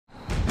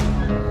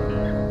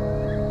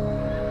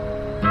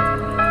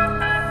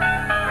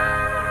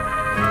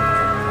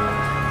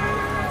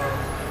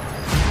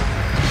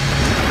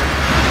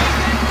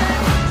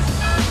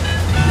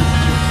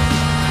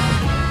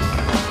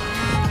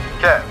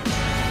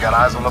Got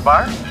eyes on the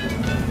buyer?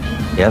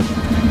 Yep.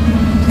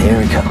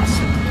 Here he comes.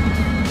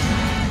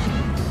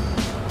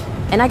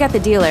 And I got the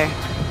dealer.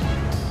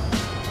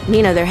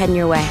 Nina, they're heading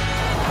your way.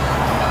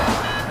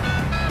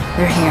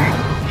 They're here.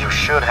 You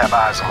should have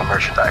eyes on the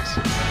merchandise.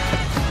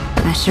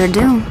 I sure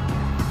do.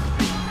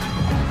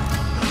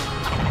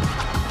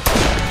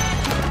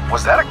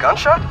 Was that a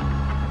gunshot?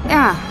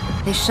 Yeah,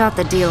 they shot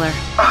the dealer.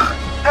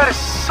 That is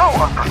so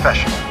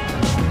unprofessional.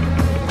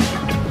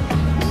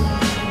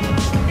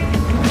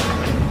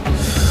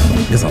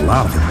 There's a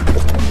lot of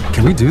them.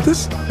 Can we do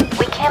this?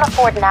 We can't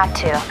afford not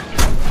to.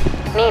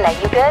 Nina,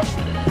 you good?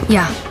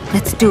 Yeah,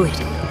 let's do it.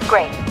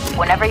 Great.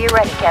 Whenever you're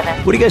ready, Kevin.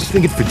 What are you guys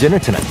thinking for dinner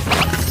tonight?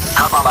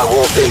 How about my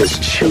world famous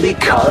chili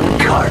con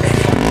carne?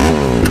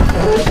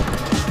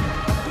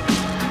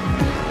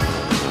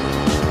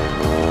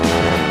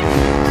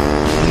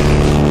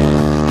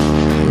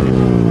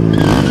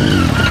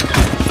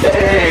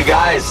 Hey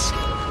guys,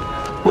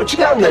 what you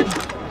got in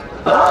the...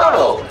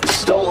 Oh,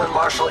 stolen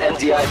Marshall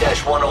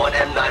MDI-101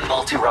 M9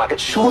 multi-rocket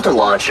shoulder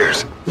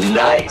launchers.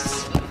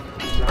 Nice.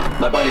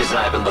 My buddies and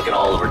I have been looking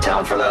all over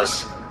town for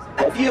those.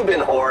 Have you been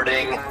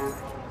hoarding?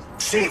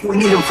 See, we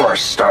need them for our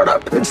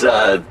startup. It's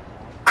a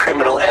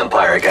criminal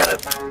empire kind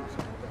of...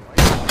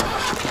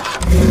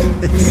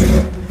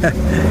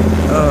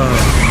 Go!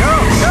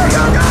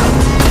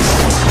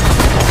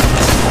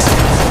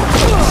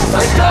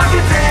 I'm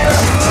talking to you!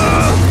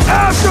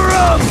 After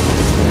him!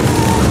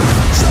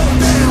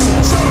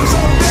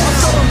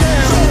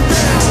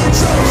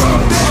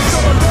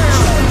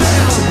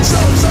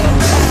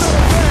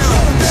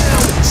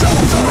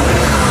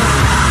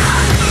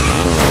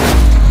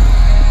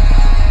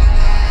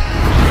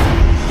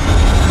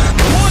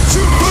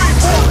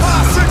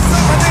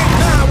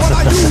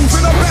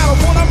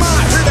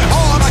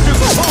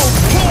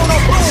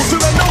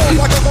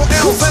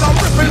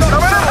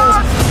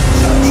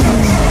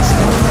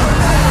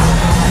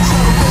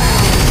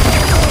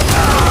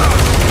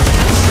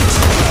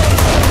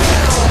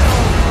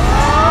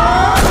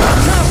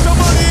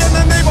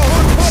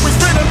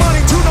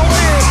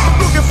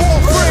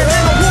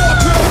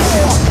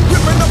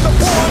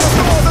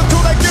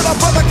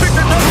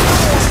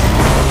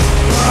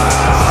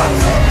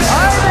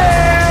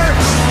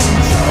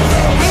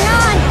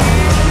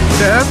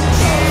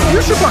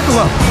 You should buckle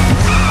up.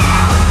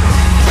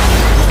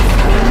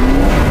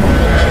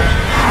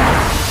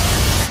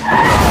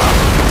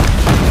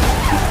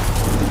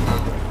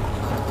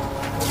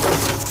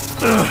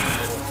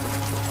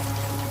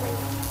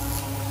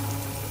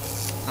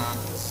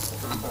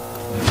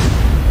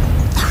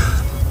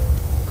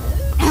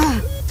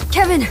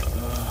 Kevin!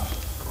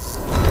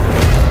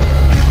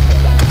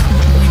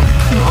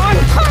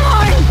 Come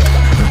on!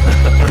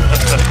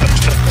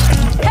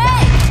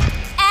 Hey!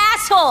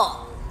 Asshole!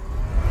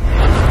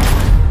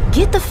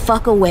 Get the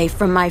fuck away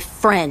from my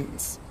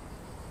friends.